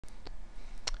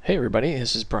Hey everybody,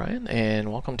 this is Brian,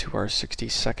 and welcome to our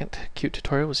 60-second Qt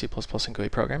tutorial with C++ and GUI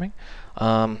programming.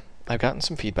 I've gotten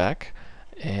some feedback,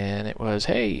 and it was,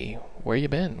 hey, where you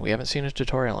been? We haven't seen a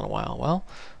tutorial in a while. Well,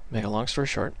 make a long story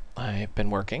short, I've been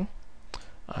working.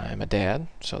 I'm a dad,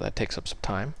 so that takes up some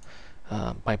time.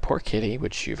 My poor kitty,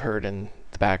 which you've heard in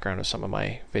the background of some of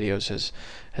my videos,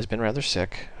 has been rather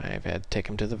sick. I've had to take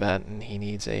him to the vet, and he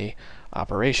needs a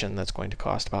operation that's going to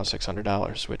cost about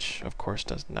 $600, which of course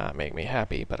does not make me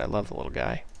happy, but I love the little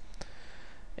guy.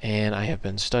 And I have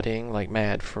been studying like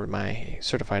mad for my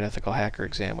Certified Ethical Hacker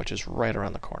exam, which is right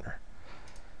around the corner.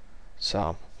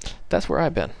 So that's where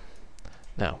I've been.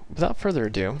 Now, without further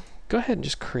ado, go ahead and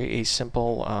just create a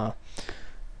simple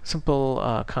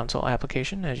console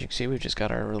application. As you can see, we've just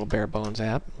got our little bare bones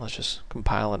app. Let's just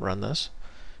compile and run this,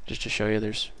 just to show you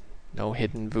there's no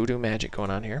hidden voodoo magic going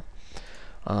on here.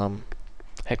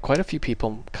 Had quite a few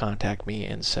people contact me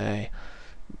and say,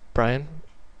 Brian,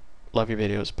 love your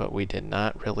videos, but we did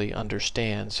not really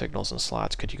understand signals and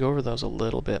slots. Could you go over those a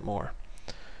little bit more?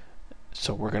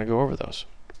 So we're going to go over those.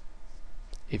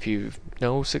 If you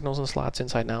know signals and slots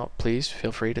inside and out, please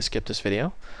feel free to skip this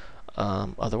video.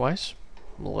 Otherwise,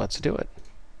 let's do it.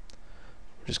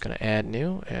 We're just going to add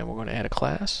new, and we're going to add a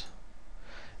class.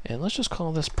 And let's just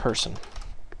call this person.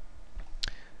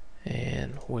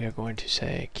 And we are going to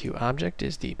say QObject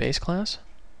is the base class,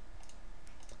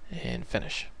 and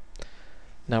finish.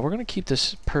 Now we're going to keep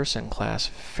this person class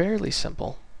fairly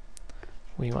simple.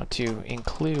 We want to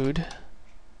include,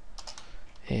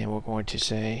 and we're going to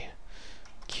say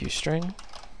QString,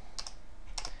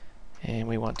 and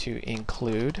we want to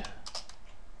include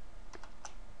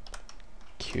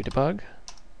QDebug.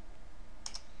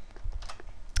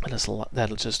 And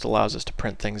that just allows us to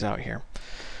print things out here.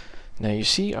 Now you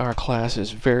see our class is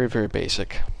very, very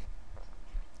basic.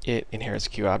 It inherits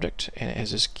QObject, and it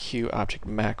has this QObject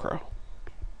macro.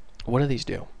 What do these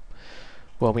do?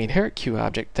 Well, we inherit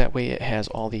QObject, that way it has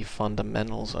all the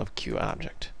fundamentals of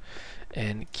QObject.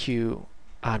 And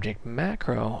QObject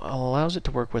macro allows it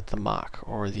to work with the mock,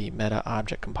 or the meta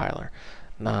object compiler.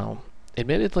 Now,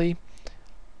 admittedly,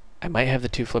 I might have the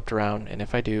two flipped around, and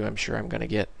if I do, I'm sure I'm going to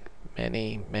get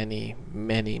many, many,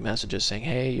 many messages saying,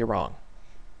 hey, you're wrong.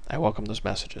 I welcome those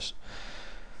messages.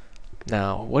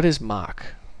 Now, what is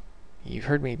mock? You've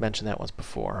heard me mention that once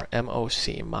before.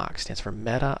 MOC, mock, stands for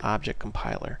Meta Object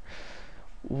Compiler.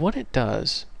 What it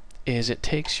does is it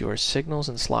takes your signals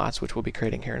and slots, which we'll be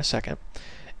creating here in a second,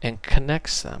 and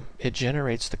connects them. It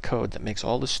generates the code that makes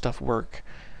all this stuff work.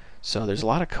 So there's a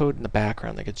lot of code in the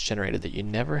background that gets generated that you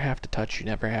never have to touch, you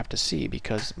never have to see,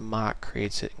 because mock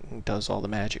creates it and does all the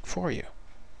magic for you.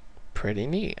 Pretty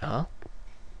neat, huh?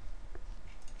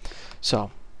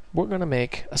 So we're going to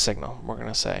make a signal. We're going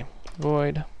to say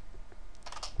void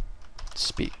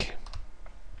speak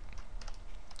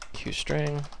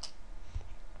QString,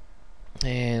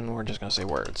 and we're just going to say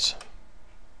words.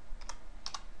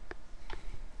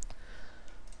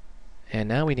 And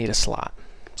now we need a slot.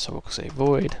 So we'll say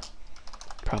void,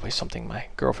 probably something my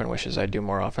girlfriend wishes I'd do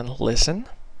more often, listen,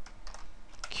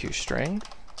 QString,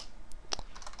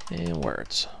 and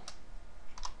words.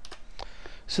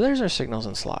 So there's our signals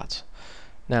and slots.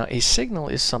 Now, a signal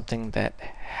is something that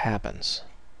happens.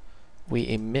 We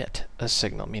emit a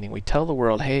signal, meaning we tell the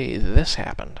world, hey, this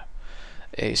happened.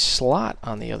 A slot,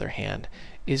 on the other hand,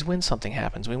 is when something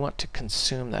happens. We want to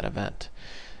consume that event,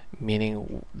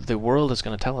 meaning the world is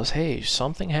going to tell us, hey,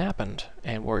 something happened,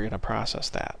 and we're going to process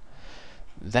that.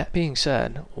 That being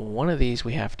said, one of these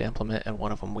we have to implement, and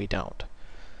one of them we don't.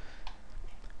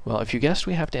 Well, if you guessed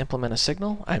we have to implement a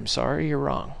signal, I'm sorry, you're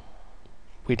wrong.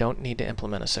 We don't need to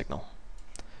implement a signal,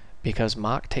 because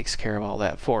mock takes care of all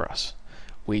that for us.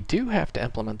 We do have to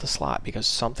implement the slot because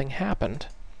something happened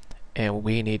and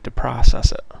we need to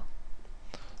process it.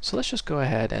 So let's just go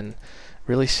ahead and,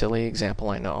 really silly example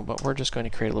I know, but we're just going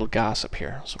to create a little gossip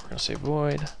here. So we're going to say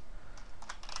void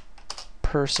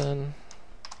person,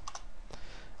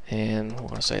 and we're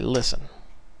going to say listen.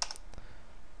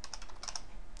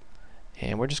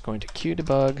 And we're just going to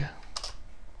QDebug,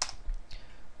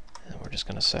 and we're just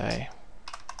going to say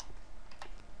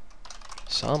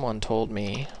someone told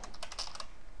me ...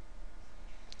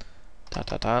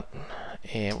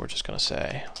 and we're just going to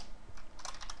say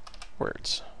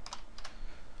words.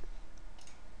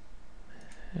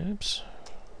 Oops.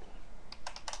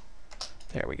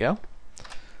 There we go.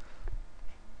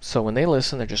 So when they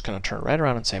listen, they're just going to turn right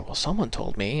around and say, well, someone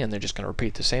told me, and they're just going to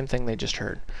repeat the same thing they just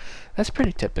heard. That's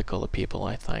pretty typical of people,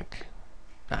 I think.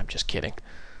 I'm just kidding.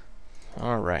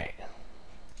 All right.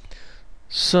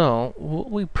 So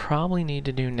what we probably need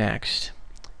to do next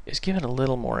is give it a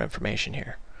little more information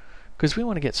here. because we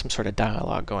want to get some sort of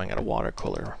dialogue going at a water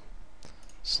cooler.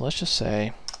 So let's just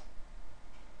say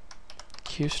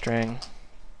QString,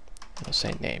 and we'll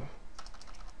say name.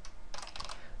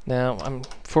 Now I'm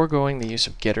foregoing the use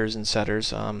of getters and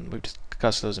setters. We've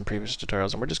discussed those in previous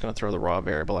tutorials, and we're just going to throw the raw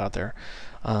variable out there.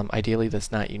 Ideally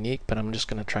that's not unique, but I'm just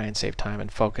going to try and save time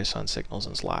and focus on signals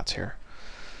and slots here.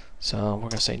 So we're going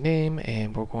to say name,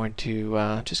 and we're going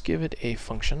to just give it a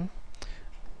function.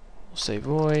 We'll say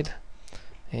void,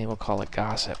 and we'll call it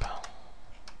gossip.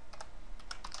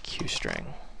 QString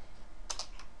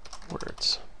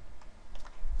words.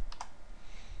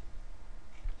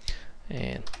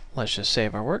 And let's just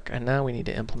save our work, and now we need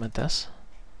to implement this.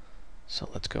 So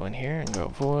let's go in here and go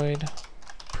void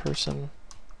person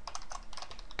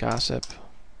gossip,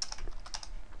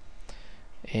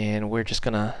 and we're just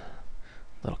gonna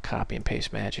little copy and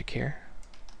paste magic here.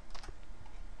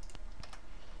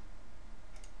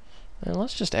 And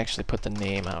let's just actually put the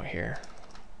name out here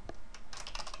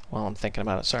while I'm thinking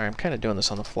about it. Sorry, I'm kind of doing this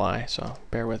on the fly, so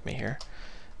bear with me here.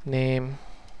 Name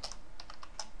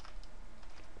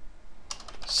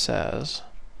says,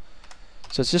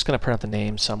 so it's just going to print out the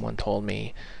name someone told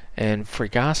me, and for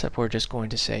gossip we're just going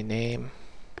to say name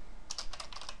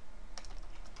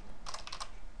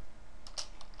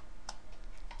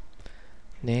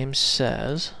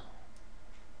says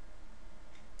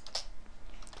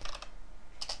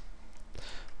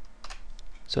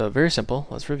so very simple.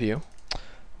 Let's review.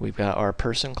 We've got our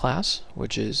person class,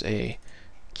 which is a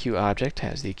QObject,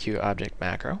 has the QObject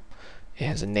macro. It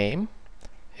has a name,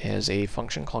 it has a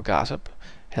function called gossip,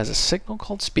 it has a signal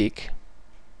called speak,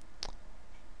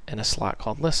 and a slot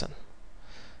called listen.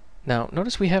 Now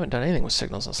notice we haven't done anything with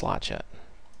signals and slots yet.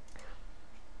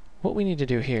 What we need to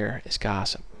do here is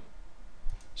gossip.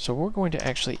 So we're going to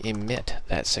actually emit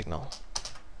that signal,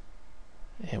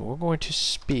 and we're going to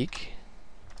speak,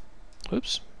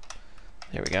 oops,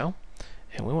 there we go,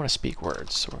 and we want to speak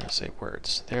words, so we're going to say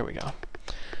words. There we go.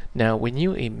 Now when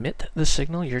you emit the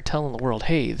signal, you're telling the world,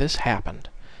 hey, this happened,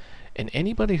 and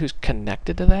anybody who's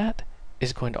connected to that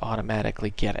is going to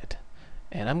automatically get it,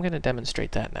 and I'm going to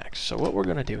demonstrate that next. So what we're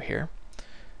going to do here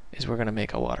is we're going to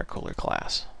make a water cooler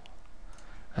class.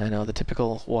 I know, the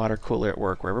typical water cooler at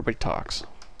work where everybody talks.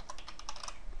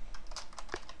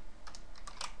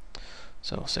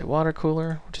 So we'll say water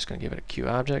cooler, we're just going to give it a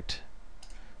QObject,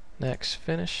 next,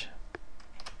 finish.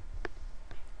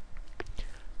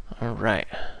 Alright.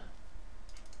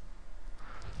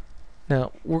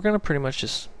 Now we're going to pretty much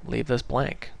just leave this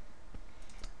blank.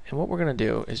 And what we're going to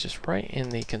do is just write in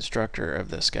the constructor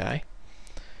of this guy,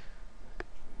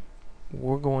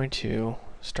 we're going to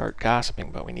start gossiping,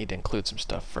 but we need to include some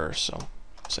stuff first. So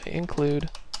say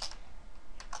include.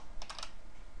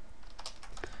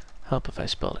 Help if I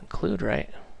spelled include right.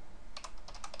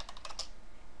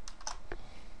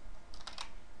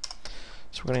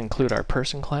 So we're going to include our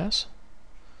person class,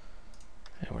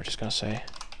 and we're just going to say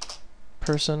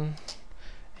person,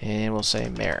 and we'll say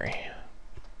Mary.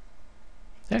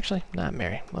 Actually, not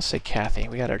Mary. Let's say Kathy.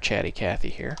 We got our chatty Kathy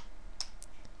here.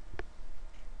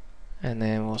 And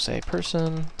then we'll say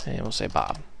person, and we'll say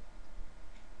Bob.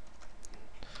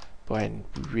 Boy, I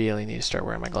really need to start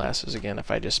wearing my glasses again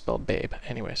if I just spelled babe.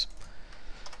 Anyways.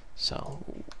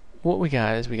 So what we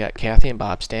got is we got Kathy and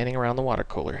Bob standing around the water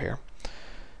cooler here.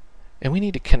 And we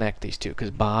need to connect these two because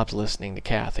Bob's listening to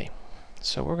Kathy.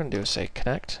 So what we're going to do is say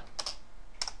connect.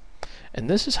 And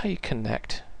this is how you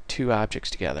connect two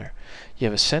objects together. You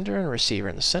have a sender and a receiver,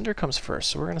 and the sender comes first.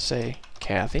 So we're going to say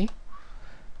Kathy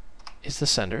is the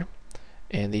sender.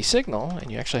 And the signal,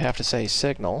 and you actually have to say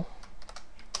signal.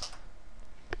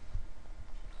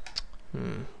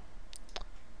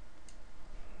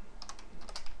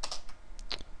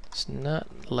 It's not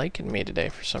liking me today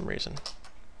for some reason.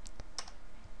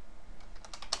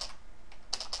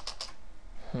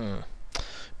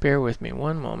 Bear with me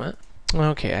one moment.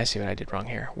 Okay, I see what I did wrong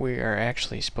here. We are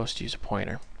actually supposed to use a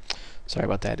pointer. Sorry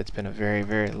about that. It's been a very,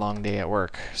 very long day at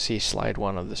work. See slide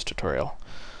 1 of this tutorial.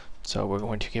 So we're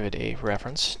going to give it a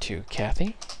reference to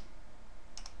Kathy.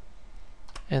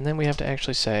 And then we have to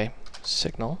actually say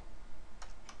signal.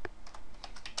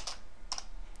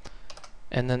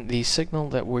 And then the signal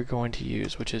that we're going to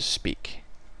use, which is speak.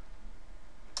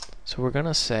 So we're going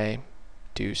to say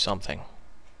do something.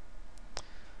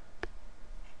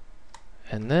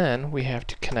 And then we have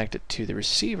to connect it to the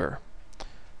receiver,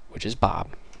 which is Bob.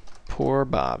 Poor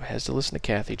Bob has to listen to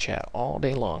Kathy chat all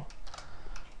day long.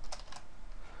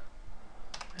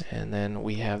 And then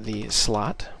we have the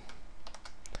slot,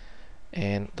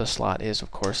 and the slot is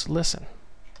of course listen.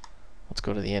 Let's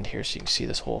go to the end here so you can see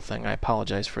this whole thing. I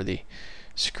apologize for the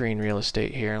screen real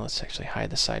estate here. Let's actually hide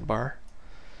the sidebar.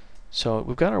 So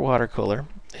we've got our water cooler,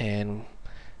 and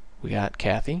we got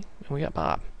Kathy, and we got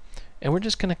Bob. And we're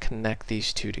just going to connect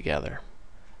these two together.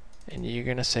 And you're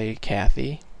going to say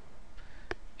Kathy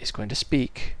is going to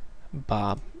speak,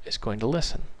 Bob is going to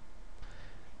listen.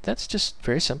 That's just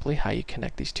very simply how you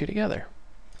connect these two together.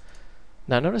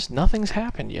 Now notice nothing's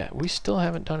happened yet. We still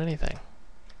haven't done anything.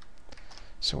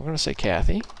 So we're going to say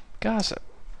Kathy, gossip.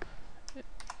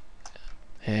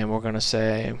 And we're going to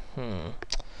say,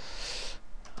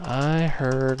 I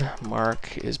heard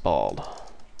Mark is bald.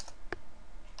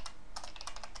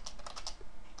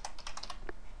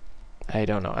 I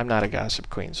don't know. I'm not a gossip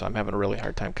queen, so I'm having a really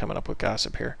hard time coming up with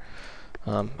gossip here.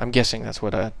 I'm guessing that's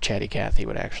what a chatty Cathy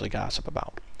would actually gossip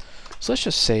about. So let's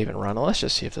just save and run. Let's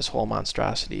just see if this whole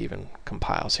monstrosity even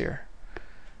compiles here.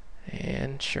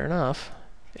 And sure enough,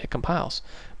 it compiles.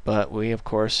 But we, of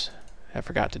course, have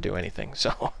forgot to do anything.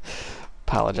 So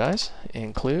apologize.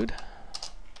 Include.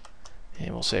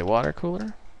 And we'll say water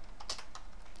cooler.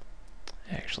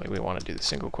 Actually, we want to do the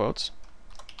single quotes.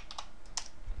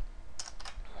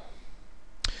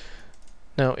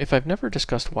 Now, if I've never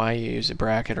discussed why you use a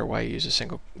bracket or why you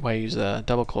use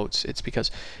double quotes, it's because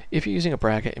if you're using a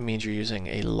bracket, it means you're using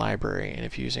a library, and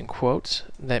if you're using quotes,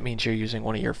 that means you're using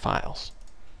one of your files.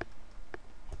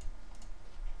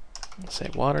 Let's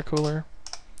say water cooler,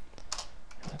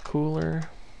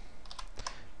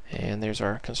 and there's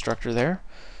our constructor there.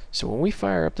 So when we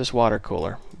fire up this water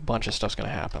cooler, a bunch of stuff's going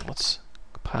to happen. Let's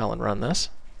compile and run this.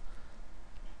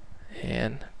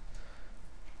 And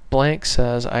blank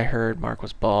says, I heard Mark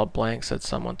was bald. Blank said,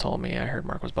 someone told me I heard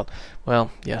Mark was bald.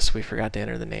 Well, yes, we forgot to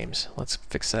enter the names. Let's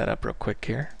fix that up real quick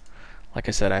here. Like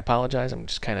I said, I apologize. I'm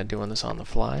just kind of doing this on the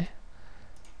fly.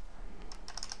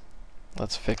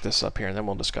 Let's fix this up here, and then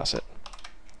we'll discuss it.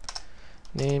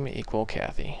 Name equal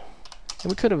Kathy. And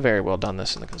we could have very well done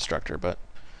this in the constructor, but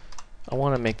I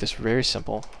want to make this very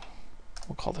simple.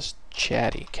 We'll call this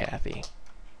chatty Kathy.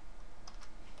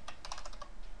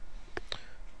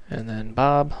 And then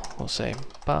Bob, we'll say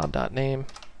bob.name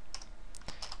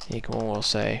equal, we'll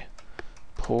say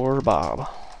poor Bob.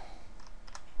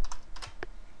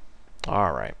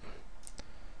 Alright.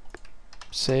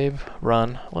 Save,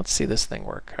 run. Let's see this thing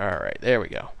work. Alright, there we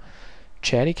go.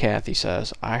 Chatty Kathy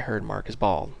says, I heard Mark is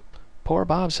bald. Poor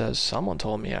Bob says, someone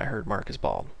told me I heard Mark is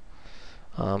bald.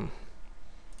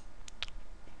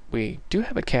 We do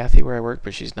have a Kathy where I work,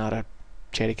 but she's not a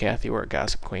chatty Kathy or a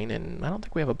gossip queen, and I don't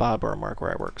think we have a Bob or a Mark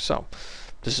where I work. So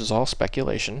this is all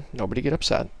speculation. Nobody get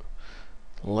upset.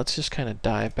 Let's just kind of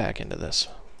dive back into this.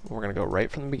 We're going to go right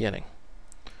from the beginning.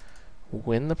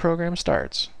 When the program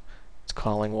starts, it's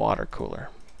calling water cooler,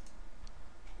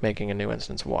 making a new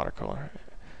instance of water cooler.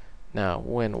 Now,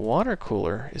 when water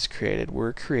cooler is created,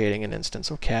 we're creating an instance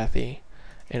of Kathy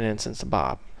and an instance of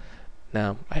Bob.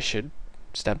 Now, I should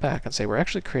step back and say we're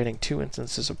actually creating two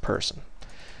instances of person.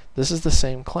 This is the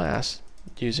same class,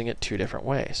 using it two different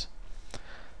ways.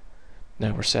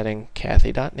 Now we're setting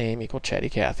Kathy.name equal chatty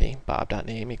Kathy,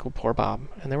 Bob.name equal poor Bob,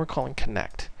 and then we're calling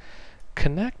connect.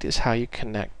 Connect is how you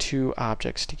connect two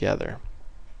objects together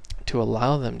to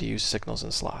allow them to use signals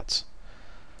and slots.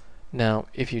 Now,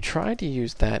 if you try to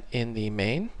use that in the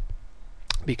main,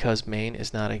 because main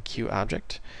is not a Q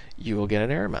object, you will get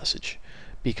an error message,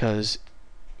 because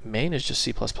main is just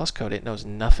C++ code. It knows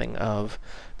nothing of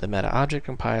the meta object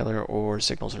compiler or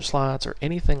signals or slots or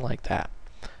anything like that.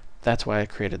 That's why I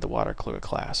created the water cooler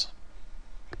class.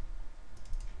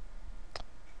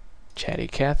 Chatty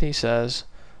Kathy says,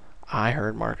 I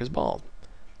heard Mark is bald.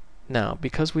 Now,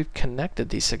 because we've connected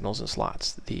these signals and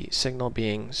slots, the signal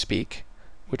being speak,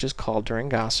 which is called during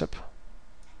gossip,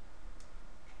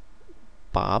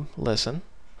 Bob, listen,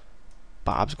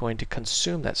 Bob's going to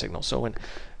consume that signal. So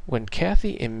when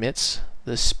Kathy emits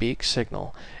the speak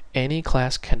signal, any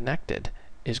class connected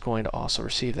is going to also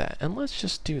receive that. And let's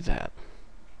just do that.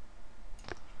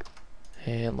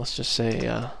 And let's just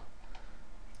say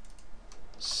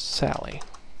Sally.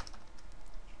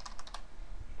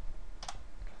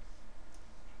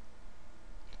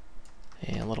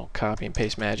 And a little copy and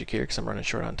paste magic here because I'm running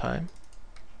short on time.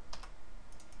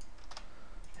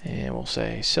 And we'll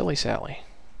say silly Sally.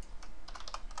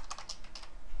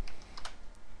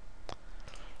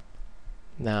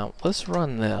 Now let's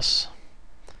run this,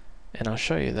 and I'll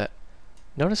show you that.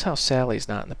 Notice how Sally's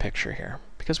not in the picture here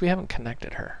because we haven't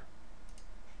connected her.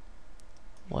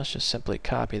 Let's just simply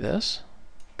copy this.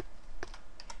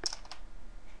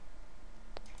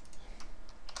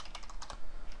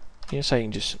 Here's how you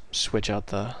can just switch out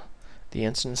the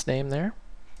instance name there.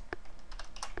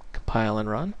 Compile and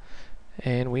run.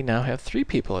 And we now have 3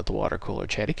 people at the water cooler.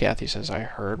 Chatty Cathy says, I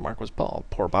heard Mark was bald.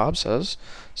 Poor Bob says,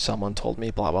 someone told me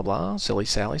blah blah blah. Silly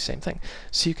Sally, same thing.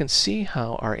 So you can see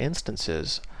how our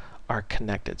instances are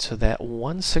connected. So that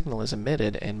one signal is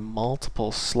emitted and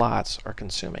multiple slots are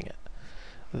consuming it.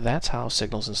 That's how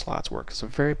signals and slots work. It's a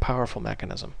very powerful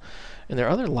mechanism. And there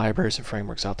are other libraries and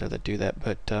frameworks out there that do that,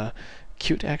 but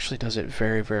Qt actually does it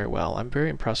very, very well. I'm very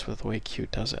impressed with the way Qt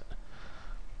does it.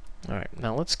 Alright,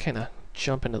 now let's kind of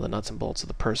jump into the nuts and bolts of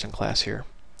the person class here.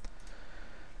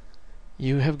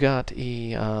 You have got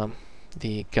the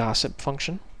gossip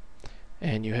function,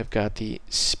 and you have got the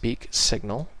speak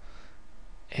signal,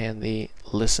 and the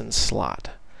listen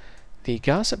slot. The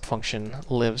gossip function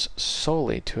lives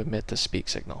solely to emit the speak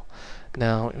signal.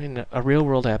 Now, in a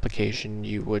real-world application,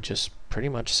 you would just pretty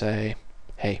much say,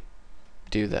 hey,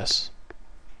 do this.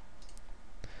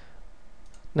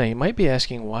 Now, you might be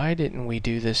asking, why didn't we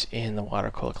do this in the water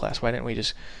cooler class? Why didn't we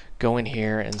just go in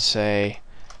here and say,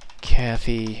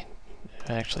 Cathy,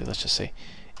 actually, let's just say,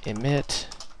 emit,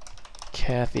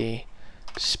 Cathy,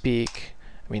 speak.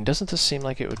 I mean, doesn't this seem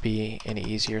like it would be an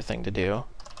easier thing to do?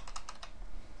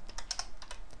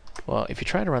 Well, if you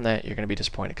try to run that, you're going to be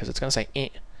disappointed because it's going to say, eh.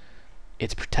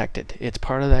 It's protected. It's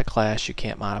part of that class. You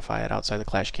can't modify it outside the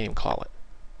class. You can't even call it.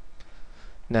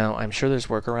 Now, I'm sure there's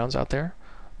workarounds out there,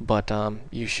 but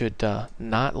you should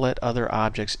not let other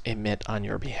objects emit on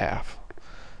your behalf.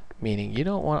 Meaning, you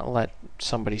don't want to let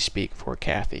somebody speak for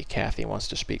Cathy. Cathy wants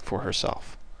to speak for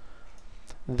herself.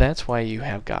 That's why you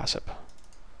have gossip.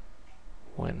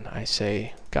 When I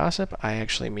say gossip, I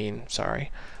actually mean,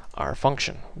 our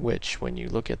function, which, when you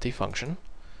look at the function,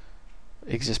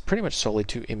 exists pretty much solely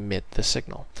to emit the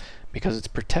signal. Because it's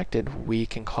protected, we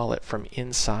can call it from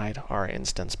inside our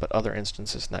instance, but other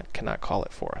instances cannot call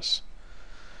it for us.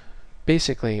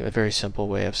 Basically, a very simple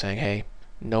way of saying, hey,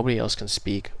 nobody else can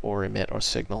speak or emit or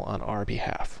signal on our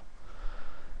behalf.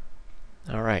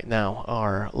 Alright, now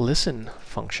our listen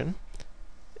function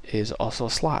is also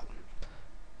a slot.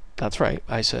 That's right,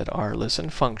 I said our listen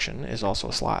function is also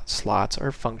a slot. Slots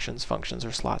are functions, functions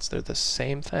are slots. They're the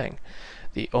same thing.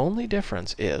 The only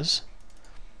difference is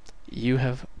you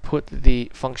have put the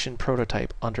function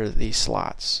prototype under these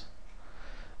slots.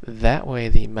 That way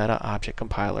the meta object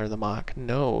compiler, the mock,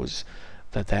 knows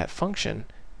that that function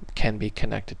can be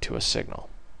connected to a signal.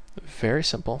 Very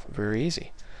simple, very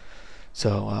easy.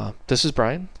 So this is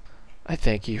Brian. I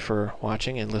thank you for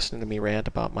watching and listening to me rant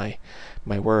about my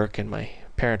work and my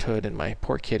parenthood and my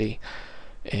poor kitty.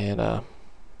 And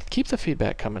keep the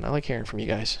feedback coming. I like hearing from you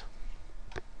guys.